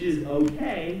 which is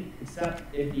okay,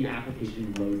 except if the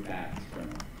application loads that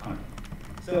external content.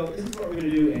 So this is what we're going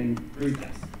to do in 3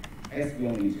 steps. I guess we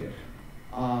only need 2.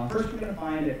 First, we're going to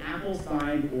find an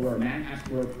Apple-signed or Mac App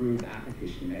Store approved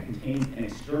application that contains an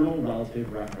external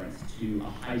relative reference to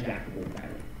a hijackable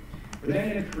DLL. We're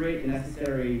then going to create the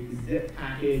necessary zip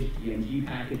package, DMG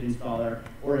package installer,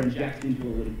 or inject into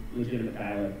a legitimate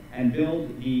DLL, and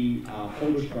build the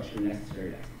folder structure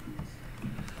necessary to execute this.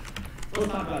 So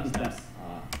let's talk about these steps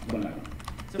one by one.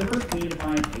 So first, we need to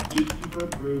find a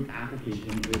Gatekeeper-approved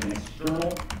application with an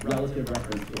external relative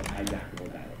reference to a hijackable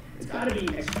DLL. It's got to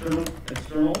be external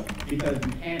because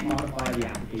we can't modify the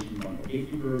application bundle.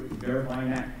 Gatekeeper is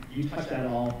verifying that. If you touch that at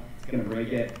all, it's going to break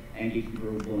it, and Gatekeeper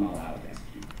will not allow it to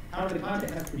execute. However, the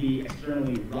content has to be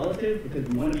externally relative because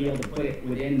we want to be able to put it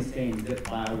within the same zip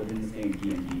file, within the same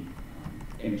DMG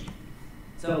image.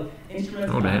 So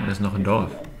instruments. Oh, da hinten ist noch ein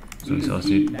Dorf. So wie es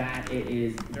aussieht. That it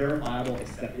is verifiable,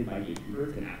 accepted by Gatekeeper.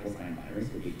 It's an Apple signed binary,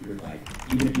 so Gatekeeper is like,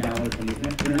 even if you download it from the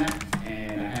internet,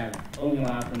 and I have only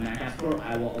allowed from the Mac App Store,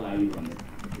 I will allow you to run this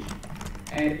application.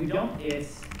 And if we don't,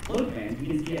 it's load command. You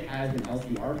can see it has an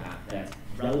LCR path that's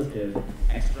relative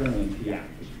externally to the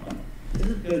application bundle. This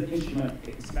is because the instrument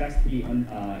expects to be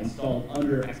installed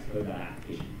under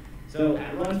Xcode.application. So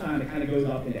at runtime, it kind of goes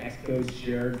up into Xcode's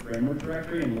shared framework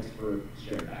directory and looks for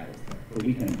shared DLLs there, but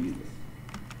we can use this.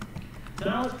 So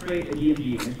now let's create a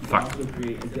DMG image. We can also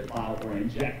create a zip file or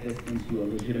inject this into a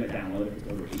legitimate download if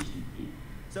it's over HTTP.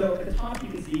 So at the top, you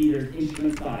can see there's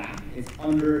instruments.app. It's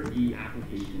under the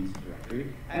applications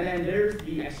directory. And then there's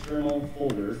the external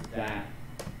folders that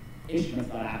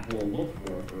instruments.app will look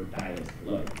for DLLs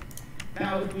to load.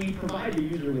 Now, if we provide the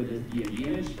user with this DMG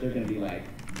image, they're going to be like,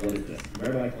 what is this?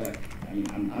 Where do I click? I mean,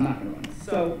 I'm not going to run this.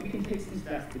 So we can take some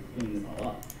steps to clean this all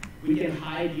up. We can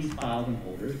hide these files and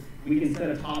folders. We can set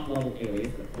a top-level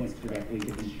alias that points directly to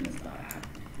instruments.app.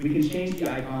 We can change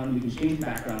the icon. We can change the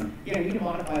background. Again, we can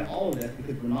modify all of this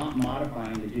because we're not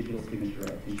modifying the digital signature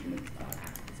of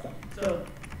instruments.app itself. So,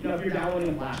 if you're downloading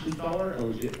a Flash installer, a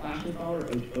legit Flash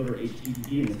installer over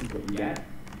HTTP, and this is what you get,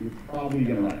 you're probably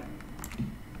going to run it.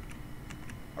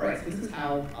 All right, so this is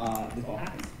how this all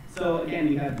happens. So again,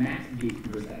 we have max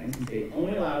Gatekeeper settings. We say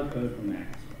only allow code from the Mac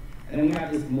App Store. And then we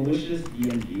have this malicious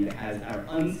DMG that has our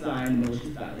unsigned malicious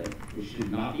DLL, which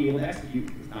should not be able to execute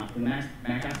because it's not from the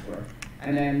Mac App Store.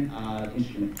 And then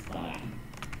instrument.app.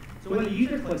 So when the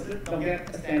user clicks it, they'll get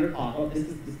a standard pop-up. This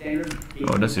is the standard.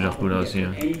 Oh, das sieht doch gut aus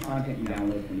hier. Any content you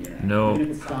download from the internet. No.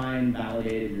 Even if it's signed,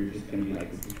 validated, you're just going to be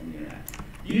like, this is from the internet.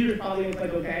 The Users probably going to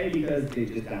click OK because they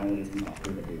just downloaded some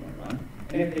software that they want to run.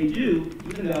 And if they do,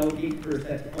 even though Gatekeeper is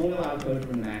set to only allow code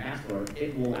from the Mac App Store,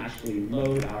 it will actually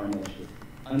load our malicious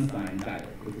unsigned dialog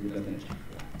because it doesn't check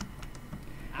for that.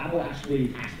 Apple actually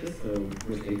hashed this, so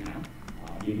we're safe now.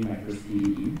 Gave me my first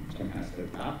CVE, which I'm kind of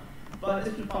stoked about. But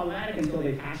this was problematic until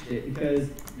they patched it because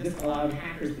this allowed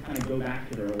hackers to kind of go back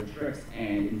to their old tricks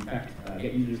and infect,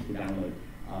 get users to download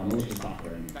malicious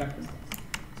software and infect themselves.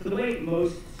 So the way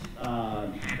most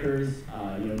hackers,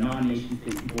 non-nation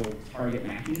state people target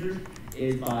Mac users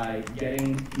is by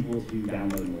getting people to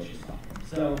download malicious software.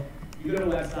 So you go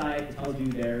to a website, it tells you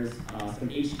there's some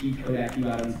HD codec you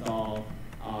got to install.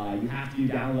 You have to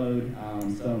download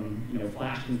some,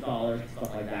 Flash installers,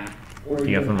 stuff like that.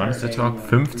 Ja, von wann ist der Talk?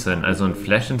 15. Also ein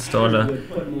Flash-Installer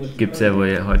gibt es ja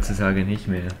wohl heutzutage nicht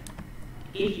mehr.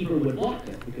 Gatekeeper would block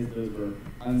this because those were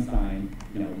unsigned,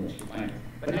 malicious binders.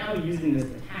 But now using this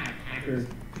attack, hackers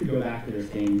could go back to their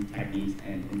same techniques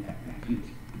and infect Mac users.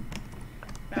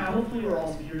 Now, hopefully we're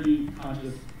all security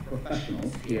conscious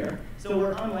professionals here, so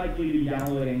we're unlikely to be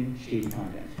downloading shady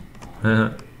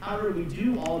content. However, we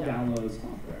do all download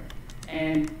software.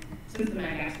 And since the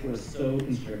Mac App Store is so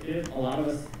constricted, a lot of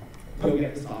us go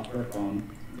get the software from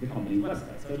the company's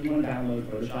website. So if you want to download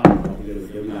Photoshop, you probably go to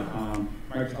adobe.com,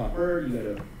 Microsoft Word, you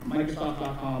go to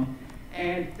Microsoft.com.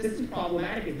 And this is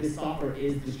problematic if this software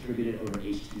is distributed over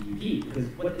HTTP, because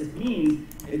what this means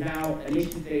is now a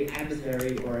nation-state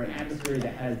adversary or an adversary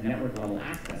that has network-level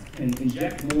access can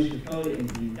inject malicious code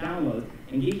into these downloads,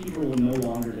 and Gatekeeper will no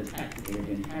longer detect that they have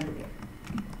been tampered with.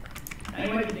 Now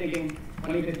you might be thinking,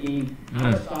 2015,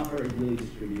 how much software is really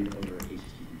distributed over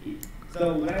HTTP?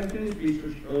 So when I was doing this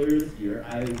research earlier this year,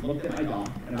 I looked at my dock,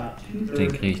 and about 2/3 of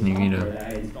the software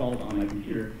that I installed on my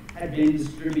computer had been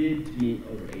distributed to me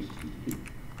over HTTP.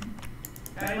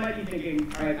 Now you might be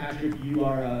thinking, all right, Patrick, you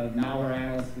are a malware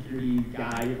analyst, security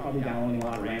guy, you're probably downloading a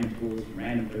lot of random tools from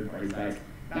random third-party sites.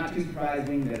 Not too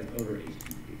surprising that it's over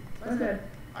HTTP. So I said,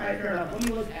 all right, fair enough, let me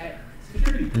look at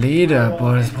security. Leder,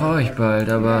 boah, das brauche ich bald,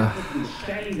 aber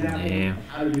nee.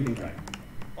 How do you think right?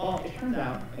 Well, it turns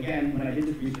out, again, when I did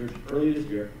this research earlier this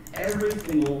year, every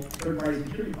single third-party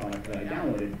security product that I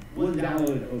downloaded was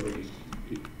downloaded over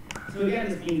HTTP. So again,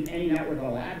 this means any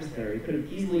network-level adversary could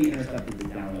have easily intercepted this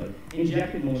download,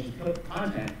 injected malicious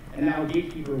content, and now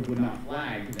Gatekeeper would not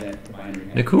flag that the binary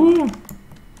had. Ja, cool.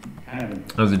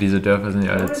 Also diese Dörfer sind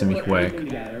ja alle ziemlich wack.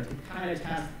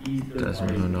 Das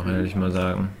muss man doch ehrlich mal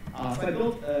sagen. So I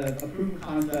built a proof of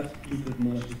concept piece of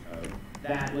malicious code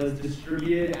that was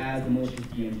distributed as a malicious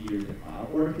DMG or zip file,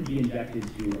 or it could be injected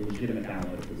to a legitimate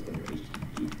download if it was over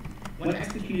HTTP. When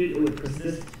executed, it would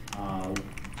persist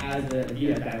as a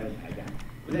via dialog hijack.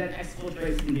 But then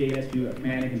exfiltrate some data to a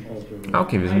command and control server.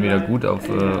 Okay, wir sind wieder gut auf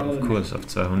Kurs auf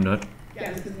 200.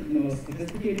 Yeah, this isn't the most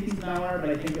sophisticated piece of malware, but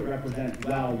I think it represents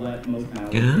well what most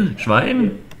malware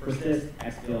Schwein? Persist,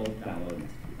 exfil, download, and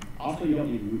execute. Also, you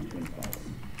don't need root to install this.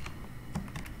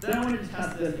 Then I wanted to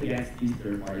test this against these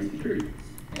third-party security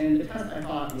tools. And the test I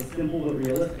thought was simple but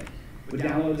realistic. Would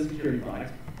download the security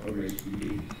product over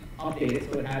HTTP, update it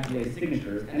so it had the latest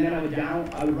signatures, and then I would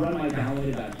run my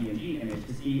downloaded.dmg image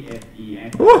to see if the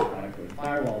antivirus product or the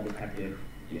firewall detected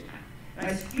the attack. And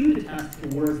I skewed the test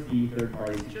towards the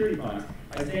third-party security products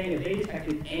by saying if they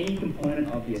detected any component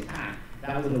of the attack,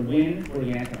 that was a win for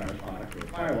the antivirus product or the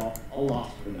firewall, a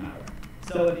loss for the malware.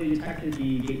 So if they detected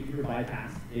the Gatekeeper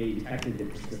bypass, they detected the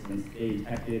persistence, they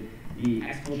detected the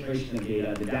exfiltration of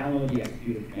data, the download, the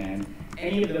executive command,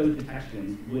 any of those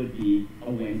detections would be a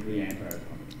win for the antivirus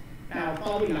company. Now,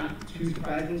 probably not too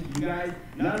surprising to you guys,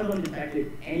 none of them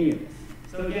detected any of this.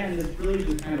 So again, this really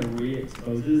just kind of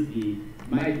re-exposes the, in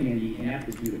my opinion, the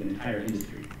ineptitude of an entire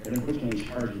industry that unfortunately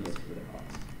charges us for their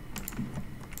costs.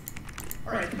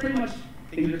 All right, so pretty much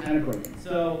things are kind of broken.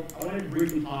 So I wanted to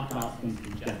briefly talk about some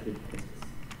suggested fixes.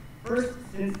 First,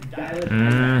 since dialog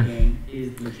hijacking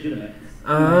is legitimate,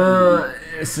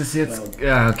 ist es jetzt...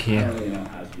 Ja, okay.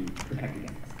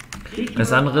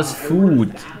 Das andere ist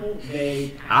Food.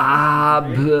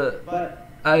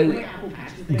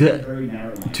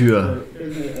 Tür.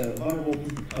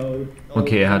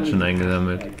 Okay, er hat schon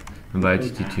eingesammelt. Dann behalte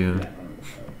ich die Tür.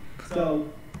 So,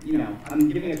 you know, I'm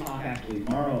giving a talk actually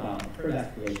tomorrow about third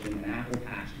escalation and Apple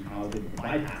patch and how to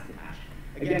bypass the patch.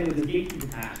 Again, with the Gatekeeper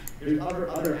patch, there's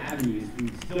other avenues to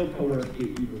still coerce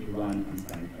Gatekeeper to run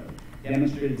unsigned code.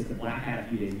 Demonstrated this at Black Hat a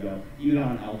few days ago, even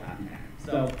on LCAP and PAN.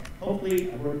 So hopefully,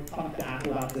 we're talking to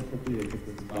Apple about this, hopefully they fix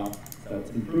this as well. So it's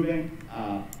improving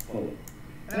slowly.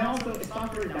 And then also, if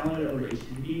software is downloaded over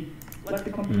HTTP, let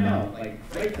the company know. Like,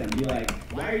 write them, be like,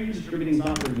 why are you distributing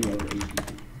software to me over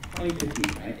HTTP?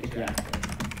 2015, right? It's your app.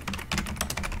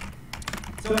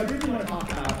 So I really want to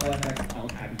talk about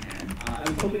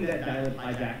was hoping that dial-up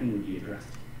hijacking would be addressed.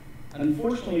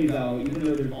 Unfortunately, though, even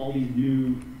though there's all these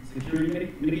new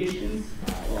security mitigations,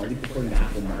 well, at least according to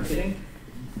Apple marketing,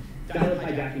 dial-up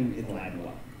hijacking is alive and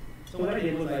well. So what I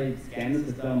did was I scanned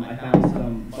the system, I found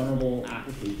some vulnerable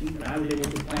applications, and I was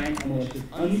able to plant a malicious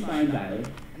unsigned dial-up.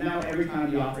 And now every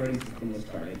time the operating system was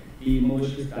started, the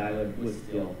malicious dial-up was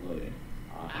still loaded.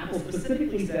 Apple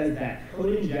specifically says that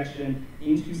code injection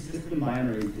into system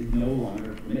binaries is no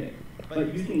longer permitted.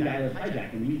 But using dial-up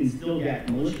hijacking, we can still get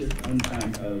malicious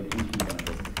unsigned code into one of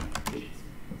those system applications.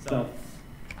 So,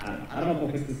 I don't know if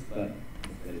we'll fix this, but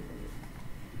it's ready for you.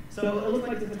 So it looks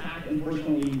like this attack,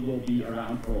 unfortunately, will be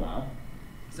around for a while.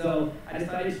 So I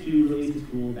decided to release a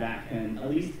tool that can at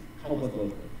least help us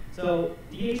locally. So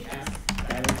DHS,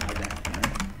 dial-up hijack scanner,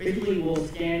 basically will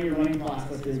scan your running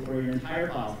processes or your entire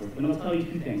file system, and it'll tell you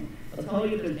two things. It'll tell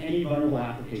you if there's any vulnerable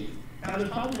applications. Now, there's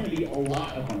probably going to be a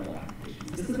lot of vulnerable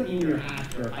applications. This doesn't mean you're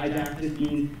hacked or hijacked. This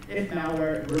means if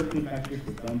malware were to infect your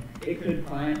system, it could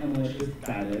plant a malicious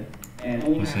dial-up and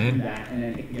only have to do that, and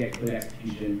then it could get code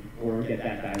execution or get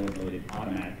that dial-up loaded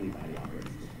automatically by the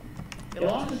operating system. It'll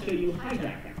also show you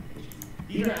hijacked applications.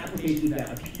 These are applications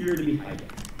that appear to be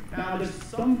hijacked. Now, there's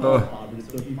some false positives,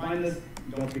 so if you find this,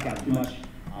 don't freak out too much.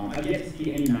 I've yet to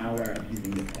see any malware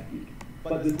abusing this technique.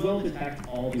 But this will detect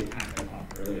all the attacks I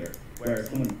talked where if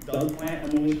someone does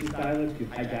plant a malicious dial-up to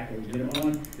hijack a legitimate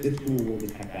one, this tool will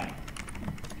detect that.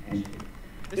 And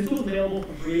this tool is available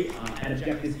for free at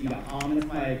objectivec.com.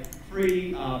 That's my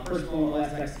free personal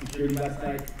OSX security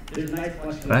website. There's a nice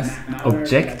collection Was?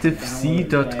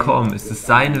 Objectivec.com, ist das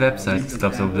seine Website? Das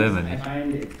glaubst du auch selber nicht. I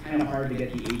find it's kind of hard to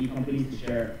get the AV companies to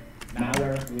share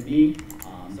malware with me.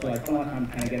 So I spent a lot of time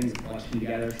kind of getting this collection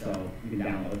together so you can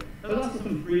download. There's also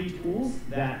some free tools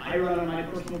that I run on my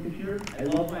personal computer. I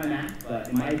love my Mac, but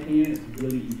in my opinion, it's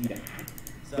really easy to hack.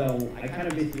 So I kind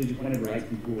of basically just wanted to write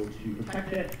some tools to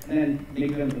protect it and then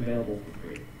make them available for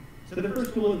free. So the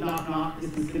first tool is Knock Knock.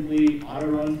 This is simply auto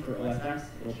runs for OSX.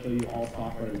 It'll show you all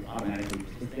software that's automatically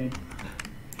persisting.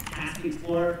 Task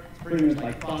Explorer, it's pretty much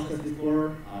like Process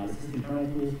Explorer. This is internal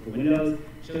tools for Windows.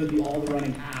 Shows you all the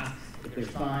running tasks. If they're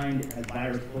signed, it has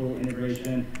virus total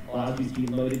integration, allows you to see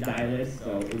loaded dial-ups,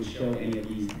 so it would show any of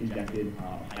these injected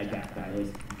hijacked dial-ups,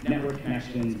 network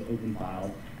connections, open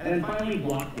files, and then finally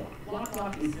BlockBlock.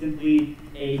 BlockBlock is simply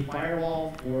a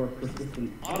firewall for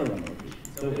persistent auto-run location.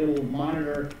 So it will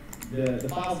monitor the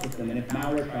file system, and if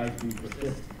malware tries to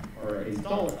persist or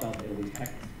install itself, it will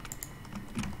detect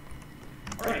it.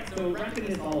 All right, so wrapping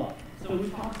this all up. So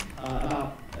we've talked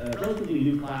about a relatively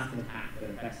new class of attack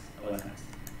that affects OSX.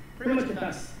 Pretty much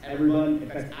affects everyone. It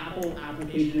affects Apple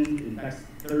applications, it affects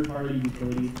third-party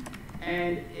utilities,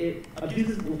 and it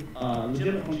abuses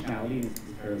legitimate functionality, and it's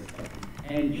fairly stealthy.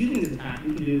 And using this attack,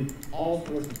 we can do all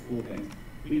sorts of cool things.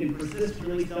 We can persist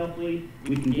really stealthily.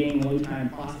 We can gain low-time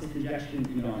process injection,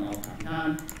 even on El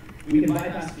Capitan. We can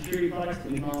bypass security products,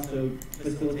 and we can also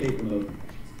facilitate remote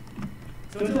infections.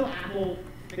 So until Apple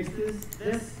fixes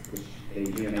this, which they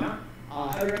may or may not,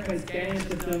 I would recommend scanning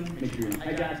the system, make sure you're not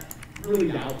hijacked. Really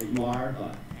doubt that you are,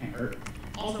 but can't hurt.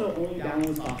 Also, only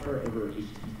download software over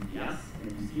HTTPS.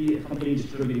 And if you see a company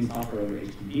distributing software over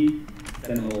HTTP,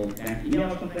 send them a little nasty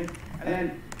email or something. And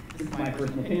then, this is my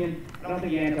personal opinion, I don't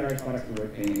think antivirus products are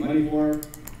worth paying money for.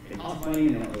 They cost money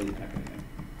and they don't really affect anything.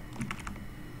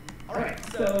 All right,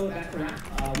 so that's a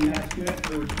wrap. We have 2 minutes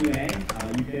for Q&A.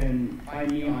 You can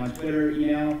find me on Twitter,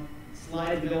 email,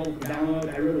 slides available for download.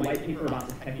 I wrote a white paper about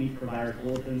this technique for virus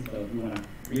bulletins, so if you want to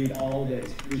read all the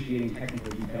excruciating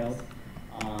technical details,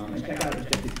 and check out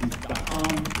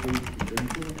objectivec.com,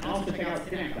 and also check out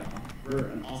Synax.com. We're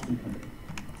an awesome company.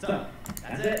 So,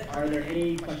 that's it. Are there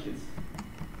any questions?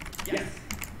 Yes?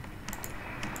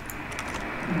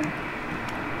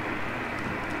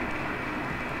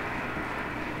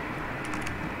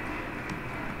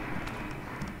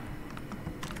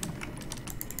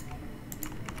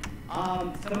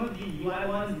 Some of the UI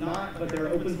ones, not, but there are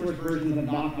open source versions of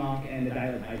Knock Knock and the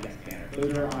dial-up hijack scanner.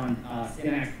 Those are on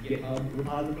Synax GitHub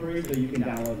repository, so you can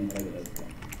download and play with those as well.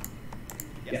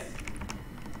 Yes?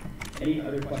 Any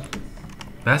other questions?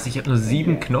 Was? Ich habe nur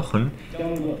 7 Knochen. Ich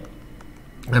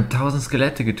habe 1000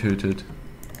 Skelette getötet.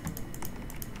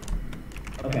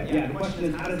 Okay, yeah, the question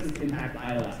is, how does this impact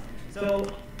iOS? So,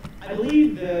 I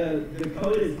believe the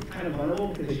code is kind of vulnerable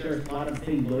because they share a lot of the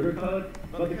same loader code,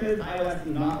 but because iOS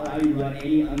does not allow you to run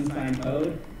any unsigned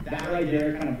code, that right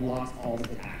there kind of blocks all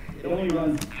this attack. It only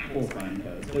runs Apple signed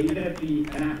code. So even if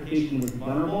an application was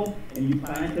vulnerable and you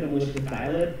planted a malicious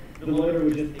dial-up, the loader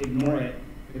would just ignore it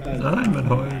because Nein, mein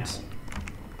Holz.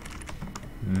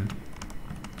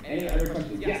 Any other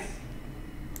questions? Yes?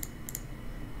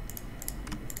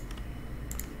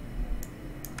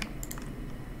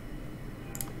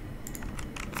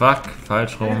 Fuck,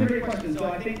 falsch That's a rum. great question. So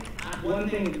I think one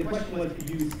thing, the question was, could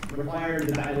you require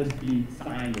the dildos to be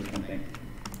signed or something?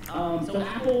 So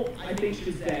Apple, I think,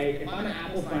 should say, if I'm an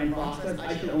Apple sign process,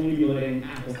 I should only be loading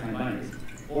Apple sign binaries.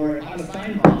 Or if I'm a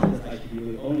sign process, I should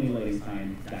be only loading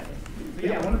signed dildos. So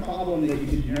yeah, one problem that you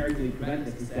could generically prevent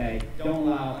this is say, don't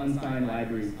allow unsigned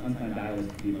libraries, unsigned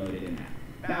dildos to be loaded in that.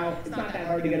 Now, it's not that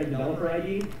hard to get a developer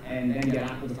ID and then get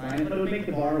Apple to sign it, but it would make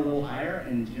the bar a little higher,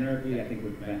 and generically, I think,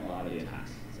 would prevent a lot of the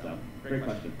attacks. So, great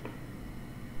question.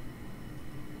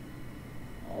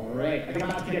 All right, I think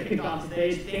I'm about to get kicked off the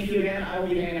stage. Thank you again. I will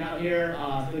be hanging out here.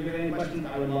 So if you have any questions,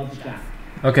 I would love to chat.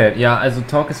 Okay, ja, also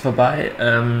Talk ist vorbei.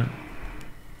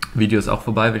 Video ist auch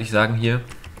vorbei, würde ich sagen, hier.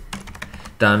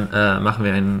 Dann machen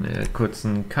wir einen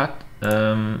kurzen Cut.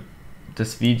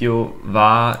 Das Video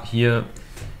war hier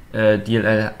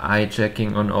DLL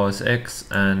Hijacking on OS X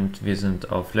und wir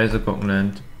sind auf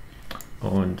Lasergurkenland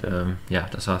und ja,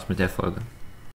 das war's mit der Folge.